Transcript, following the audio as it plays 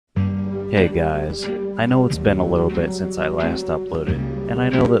Hey guys, I know it's been a little bit since I last uploaded, and I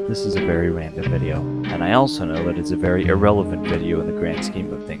know that this is a very random video, and I also know that it's a very irrelevant video in the grand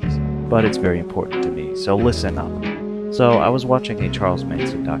scheme of things, but it's very important to me, so listen up. So I was watching a Charles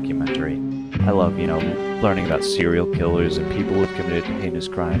Manson documentary. I love, learning about serial killers and people who've committed heinous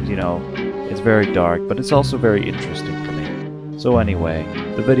crimes, it's very dark, but it's also very interesting for me. So anyway,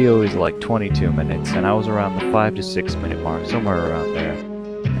 the video is like 22 minutes, and I was around the 5 to 6 minute mark, somewhere around there.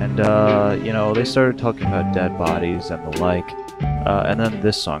 And, they started talking about dead bodies and the like, and then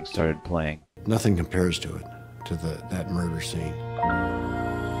this song started playing. Nothing compares to it, to that murder scene.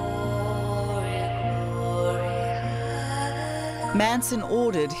 Manson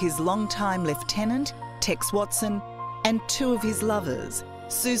ordered his longtime lieutenant, Tex Watson, and two of his lovers,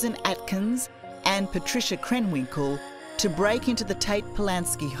 Susan Atkins and Patricia Krenwinkel, to break into the Tate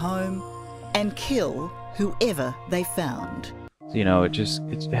Polanski home and kill whoever they found.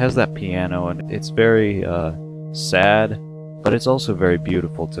 It has that piano, and it's very sad, but it's also very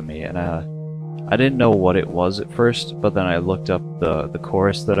beautiful to me. And I didn't know what it was at first, but then I looked up the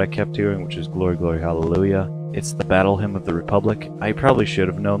chorus that I kept hearing, which is Glory, Glory, Hallelujah. It's the Battle Hymn of the Republic. I probably should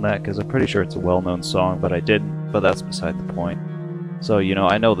have known that, because I'm pretty sure it's a well-known song, but I didn't, but that's beside the point. So,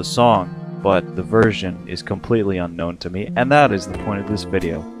 I know the song, but the version is completely unknown to me, and that is the point of this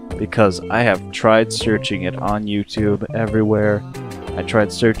video. Because I have tried searching it on YouTube everywhere, I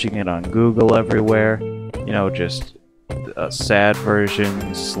tried searching it on Google everywhere, just a sad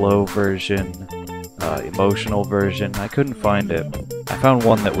version, slow version, emotional version. I couldn't find it. I found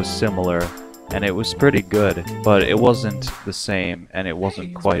one that was similar, and it was pretty good, but it wasn't the same, and it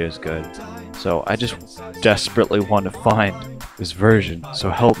wasn't quite as good. So I just desperately want to find this version, so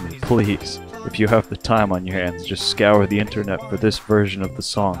help me, please. If you have the time on your hands, just scour the internet for this version of the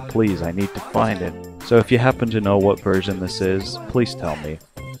song, please. I need to find it. So if you happen to know what version this is, please tell me.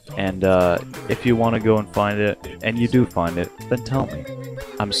 And if you want to go and find it, and you do find it, then tell me.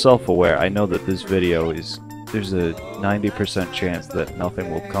 I'm self-aware. I know that this video there's a 90% chance that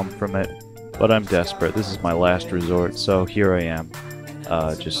nothing will come from it, but I'm desperate. This is my last resort, so here I am,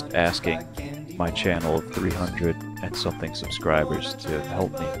 just asking my channel of 300 and something subscribers to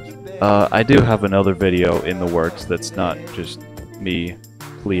help me. I do have another video in the works that's not just me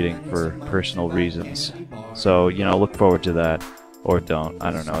pleading for personal reasons. So, look forward to that. Or don't.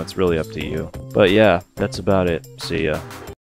 I don't know. It's really up to you. But yeah, that's about it. See ya.